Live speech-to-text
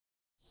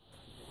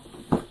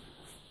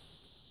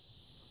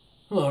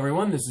Hello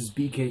everyone, this is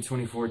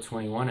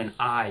BK2421 and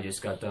I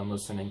just got done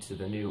listening to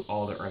the new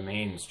All That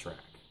Remains track.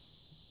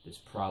 This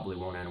probably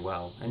won't end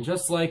well. And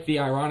just like the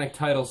ironic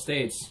title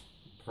states,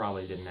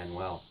 probably didn't end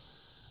well.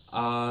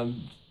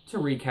 To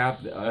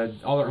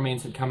recap, All That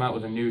Remains had come out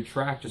with a new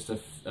track just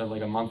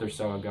like a month or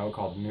so ago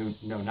called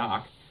No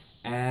Knock.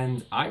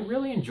 And I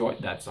really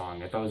enjoyed that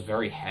song. I thought it was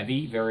very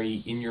heavy,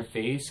 very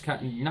in-your-face,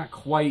 not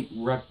quite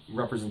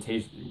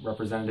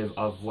representative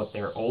of what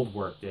their old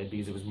work did,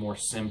 because it was more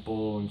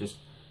simple and just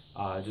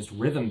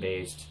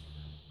rhythm-based.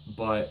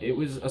 But it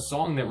was a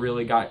song that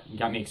really got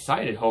me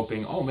excited,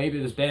 hoping, oh, maybe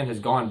this band has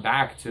gone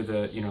back to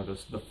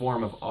the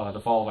form of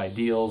the Fall of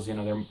Ideals. You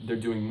know, they're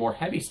doing more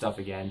heavy stuff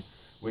again,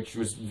 which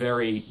was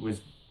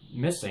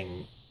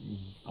missing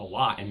a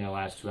lot in their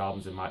last two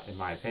albums, in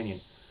my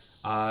opinion.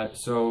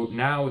 So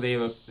now they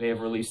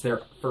have released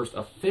their first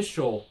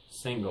official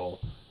single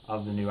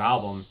of the new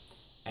album,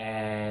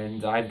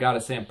 and I've got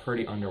to say I'm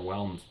pretty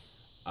underwhelmed.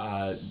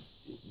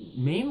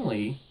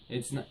 Mainly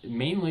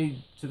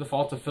to the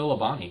fault of Phil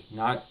Labonte,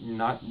 not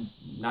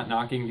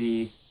knocking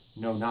the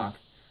No Knock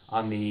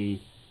on the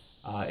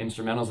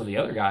instrumentals of the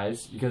other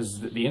guys, because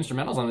the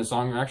instrumentals on this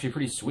song are actually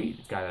pretty sweet.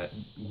 It's got a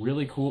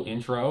really cool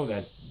intro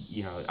that,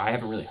 you know, I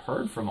haven't really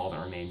heard from All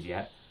That Remains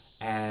yet,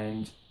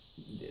 and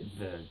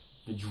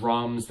the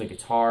drums, the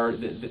guitar,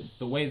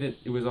 the way that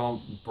it was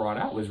all brought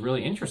out was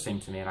really interesting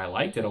to me, and I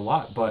liked it a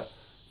lot. But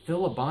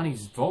Phil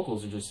Labonte's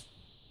vocals are just,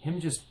 him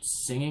just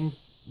singing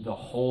the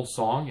whole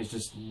song is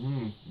just,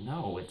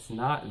 no, it's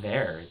not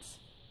there. It's,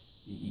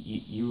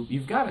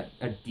 you've got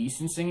a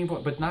decent singing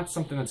voice, but not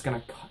something that's going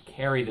to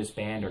carry this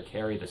band or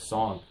carry the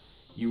song.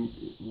 You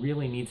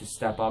really need to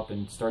step up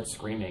and start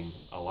screaming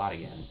a lot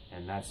again,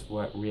 and that's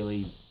what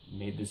really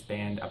made this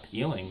band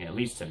appealing, at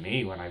least to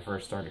me, when I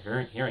first started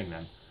hearing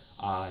them.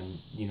 On,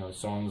 you know,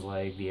 songs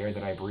like The Air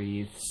That I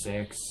Breathe,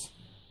 Six,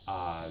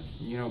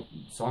 you know,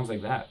 songs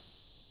like that.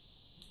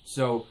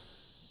 So,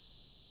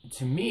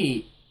 to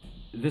me,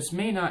 this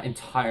may not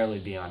entirely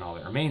be on All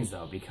That Remains,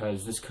 though,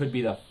 because this could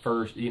be the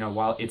first, you know,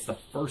 while it's the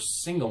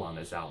first single on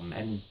this album,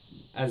 and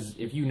as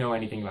if you know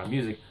anything about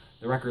music,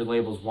 the record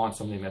labels want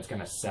something that's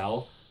going to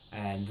sell,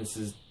 and this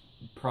is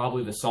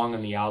probably the song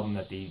on the album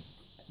that the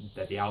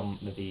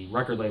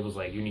record label's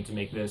like, you need to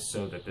make this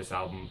so that this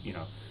album, you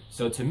know.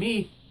 So to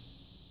me,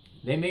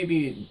 they may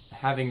be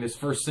having this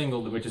first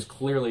single, which is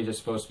clearly just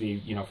supposed to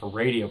be, you know, for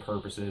radio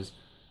purposes.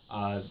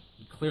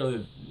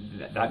 Clearly,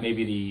 that may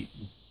be the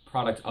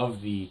product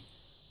of the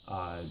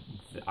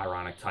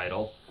ironic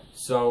title.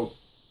 So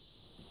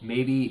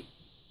maybe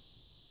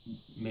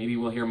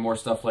we'll hear more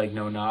stuff like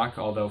No Knock,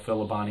 although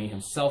Phil Labonte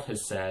himself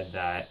has said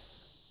that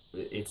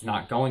it's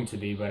not going to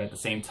be, but at the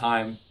same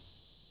time,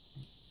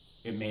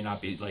 it may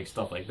not be like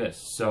stuff like this.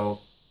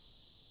 So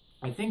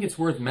I think it's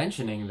worth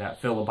mentioning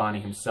that Phil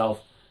Labonte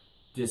himself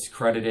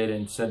discredited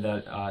and said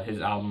that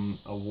his album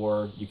A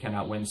War You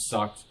Cannot Win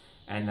sucked,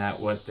 and that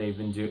what they've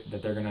been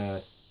that they're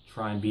gonna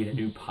try and be the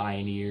new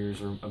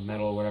pioneers or of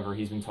metal or whatever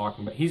he's been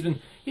talking about. He's been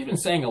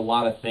saying a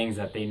lot of things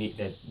that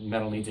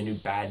metal needs a new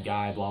bad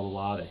guy, blah blah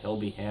blah, that he'll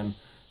be him.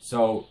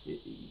 So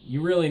you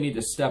really need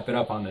to step it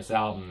up on this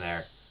album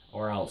there,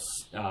 or else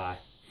a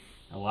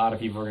lot of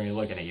people are gonna be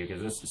looking at you,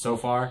 because this, so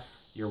far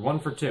you're 1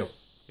 for 2.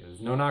 Because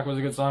No Knock was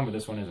a good song, but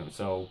this one isn't.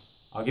 So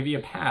I'll give you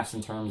a pass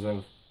in terms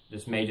of,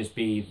 this may just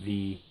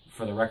be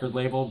for the record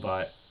label,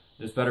 but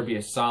this better be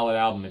a solid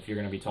album if you're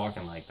going to be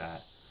talking like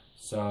that.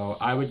 So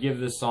I would give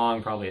this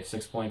song probably a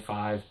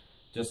 6.5,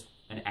 just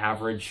an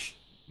average.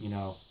 You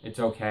know, it's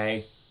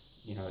okay.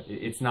 You know,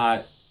 it's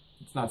not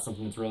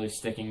something that's really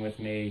sticking with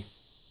me.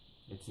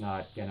 It's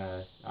not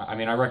gonna. I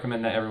mean, I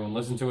recommend that everyone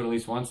listen to it at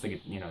least once.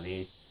 You know,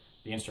 the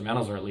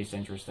instrumentals are at least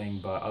interesting,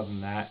 but other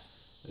than that,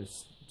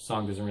 this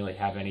song doesn't really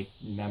have any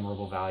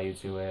memorable value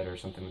to it, or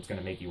something that's going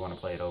to make you want to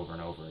play it over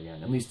and over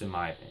again, at least in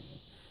my opinion.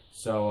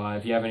 So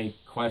if you have any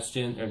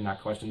questions, or not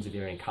questions, if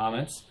you have any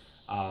comments,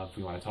 if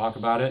we want to talk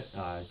about it,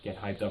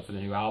 get hyped up for the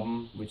new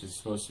album, which is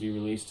supposed to be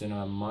released in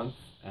a month,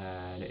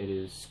 and it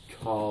is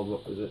called,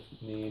 what was it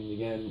named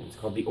again? It's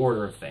called The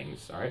Order of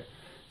Things, alright?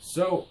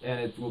 So, and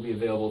it will be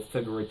available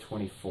February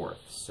 24th,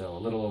 so a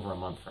little over a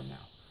month from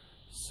now.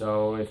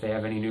 So if they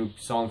have any new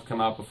songs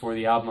come out before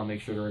the album, I'll make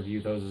sure to review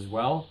those as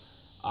well.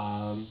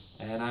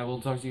 And I will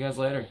talk to you guys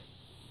later.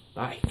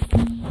 Bye.